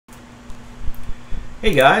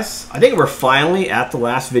Hey guys, I think we're finally at the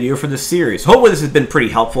last video for this series. Hopefully this has been pretty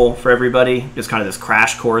helpful for everybody, just kind of this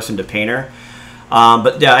crash course into Painter.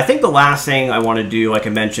 But yeah, I think the last thing I want to do, like I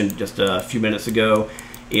mentioned just a few minutes ago,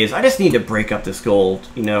 is I just need to break up this gold.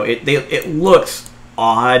 You know, it looks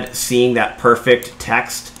odd seeing that perfect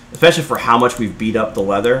text, especially for how much we've beat up the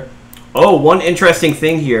leather. Oh, one interesting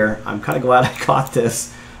thing here, I'm kind of glad I caught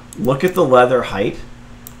this. Look at the leather height.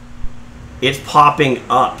 It's popping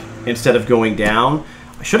up instead of going down.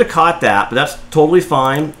 I should have caught that, but that's totally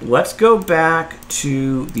fine. Let's go back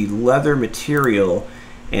to the leather material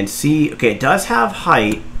and see. Okay, it does have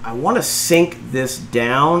height. I want to sink this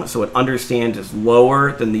down so it understands it's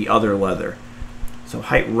lower than the other leather. So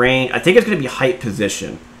height range, I think it's going to be height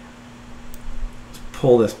position. Let's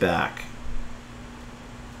pull this back.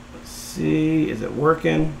 Let's see, is it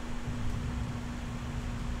working?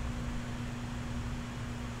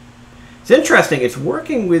 It's interesting, it's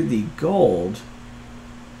working with the gold,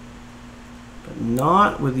 but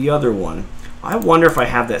not with the other one. I wonder if I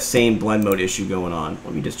have that same blend mode issue going on.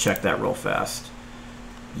 Let me just check that real fast.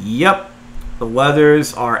 Yep, the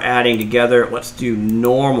leathers are adding together. Let's do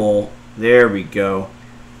normal. There we go.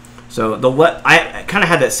 So I kind of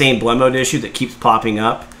had that same blend mode issue that keeps popping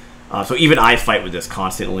up. So even I fight with this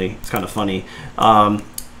constantly. It's kind of funny.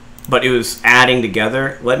 But it was adding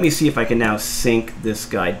together. Let me see if I can now sink this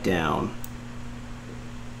guy down.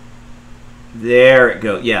 There it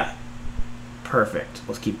goes. Yeah. Perfect.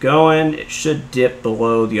 Let's keep going. It should dip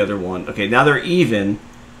below the other one. Okay, now they're even.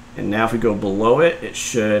 And now if we go below it, it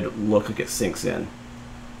should look like it sinks in.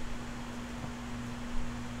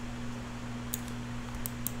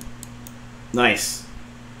 Nice.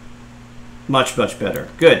 Much, much better.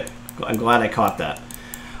 Good. I'm glad I caught that.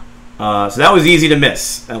 So that was easy to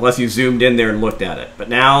miss, unless you zoomed in there and looked at it. But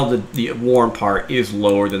now the warm part is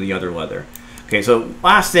lower than the other leather. Okay, so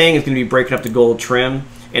last thing is going to be breaking up the gold trim.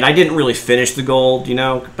 And I didn't really finish the gold, you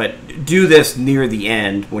know, but do this near the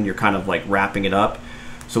end when you're kind of like wrapping it up.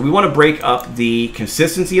 So we want to break up the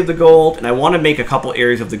consistency of the gold, and I want to make a couple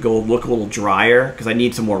areas of the gold look a little drier because I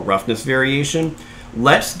need some more roughness variation.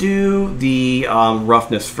 Let's do the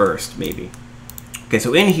roughness first, maybe. Okay,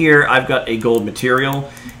 so in here, I've got a gold material,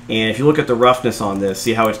 and if you look at the roughness on this,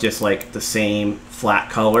 see how it's just like the same flat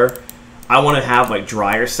color? I want to have like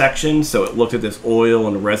drier sections, so it looks at this oil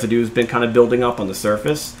and the residue has been kind of building up on the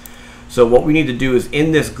surface. So what we need to do is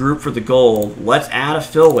in this group for the gold, let's add a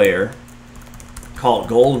fill layer, call it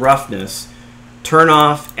gold roughness, turn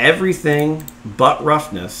off everything but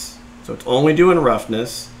roughness, so it's only doing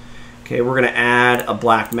roughness. Okay, we're going to add a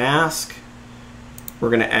black mask. We're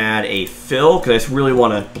going to add a fill, because I just really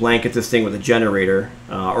want to blanket this thing with a generator,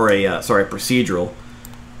 or a procedural.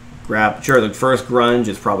 Sure, the first grunge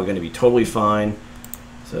is probably going to be totally fine.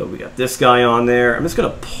 So we got this guy on there. I'm just going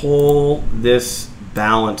to pull this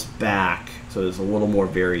balance back so there's a little more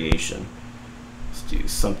variation. Let's do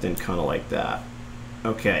something kind of like that.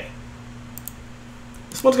 Okay.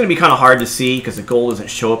 This one's going to be kind of hard to see because the gold doesn't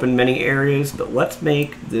show up in many areas, but let's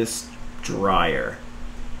make this drier.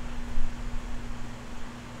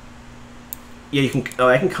 Yeah, you can. Oh,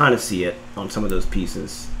 I can kind of see it on some of those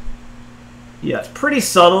pieces. Yeah, it's pretty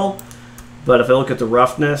subtle, but if I look at the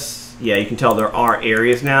roughness, yeah, you can tell there are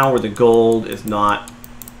areas now where the gold is not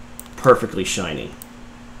perfectly shiny.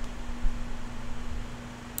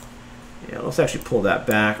 Yeah, let's actually pull that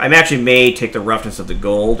back. I actually may take the roughness of the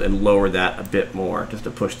gold and lower that a bit more, just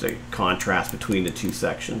to push the contrast between the two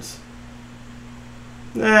sections.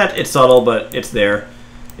 It's subtle, but it's there.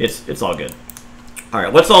 It's all good. All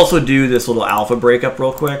right, let's also do this little alpha breakup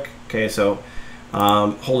real quick. Okay, so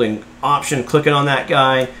holding Option, clicking on that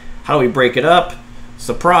guy. How do we break it up?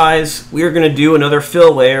 Surprise, we're going to do another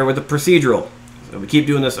fill layer with a procedural. So we keep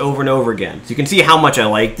doing this over and over again. So you can see how much I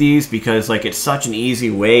like these because like it's such an easy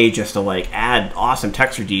way just to like add awesome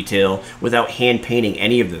texture detail without hand painting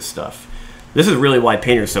any of this stuff. This is really why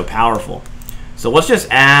Painter is so powerful. So let's just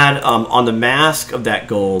add, on the mask of that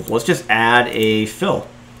gold, let's just add a fill.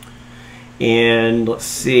 And let's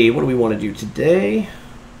see, what do we want to do today?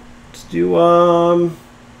 Let's do,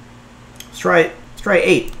 let's try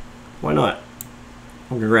 8. Why not? I'm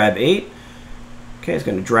going to grab 8. Okay, it's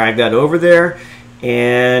going to drag that over there.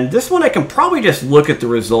 And this one I can probably just look at the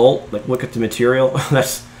result, like look at the material.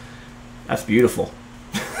 That's beautiful.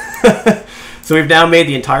 So we've now made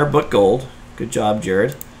the entire book gold. Good job,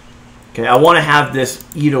 Jared. Okay, I want to have this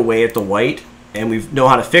eat away at the white, and we know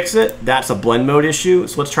how to fix it. That's a blend mode issue,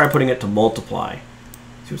 so let's try putting it to multiply.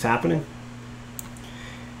 See what's happening?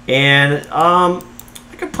 And I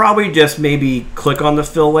could probably just maybe click on the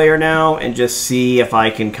fill layer now and just see if I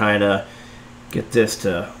can kind of get this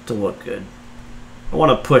to look good. I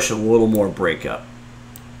want to push a little more breakup.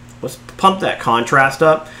 let's pump that contrast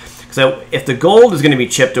up. So if the gold is going to be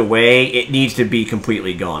chipped away, it needs to be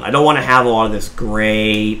completely gone. I don't want to have a lot of this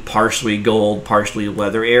gray, partially gold, partially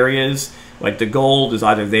leather areas. Like the gold is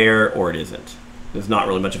either there or it isn't. There's not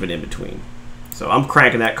really much of an in-between. So I'm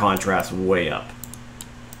cranking that contrast way up.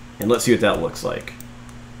 And let's see what that looks like.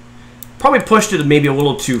 Probably pushed it maybe a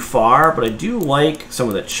little too far, but I do like some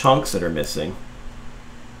of the chunks that are missing.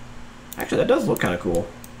 Actually, that does look kind of cool.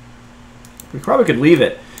 We probably could leave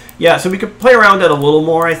it. Yeah, so we could play around with that a little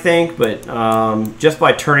more, I think, but just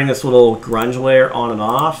by turning this little grunge layer on and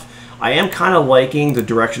off, I am kind of liking the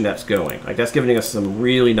direction that's going. Like, that's giving us some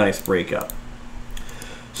really nice breakup.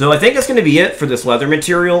 So I think that's going to be it for this leather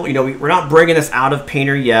material. You know, we're not bringing this out of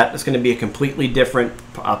Painter yet. It's going to be a completely different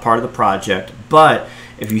part of the project. But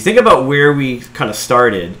if you think about where we kind of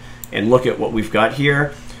started and look at what we've got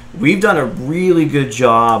here, we've done a really good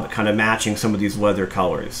job kind of matching some of these leather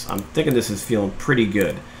colors. I'm thinking this is feeling pretty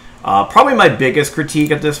good. Probably my biggest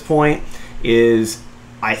critique at this point is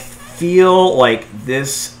I feel like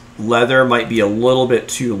this leather might be a little bit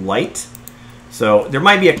too light. So there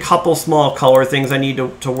might be a couple small color things I need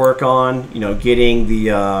to work on. You know, getting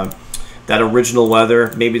the that original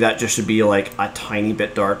leather, maybe that just should be like a tiny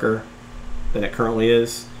bit darker than it currently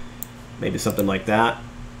is. Maybe something like that.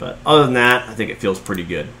 But other than that, I think it feels pretty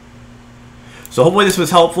good. So hopefully this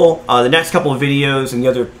was helpful. The next couple of videos in the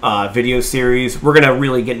other video series, we're going to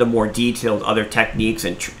really get into more detailed other techniques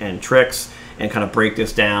and tricks and kind of break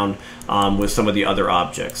this down with some of the other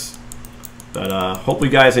objects. But hopefully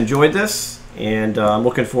you guys enjoyed this, and I'm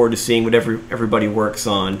looking forward to seeing what everybody works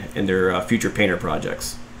on in their future Painter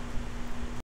projects.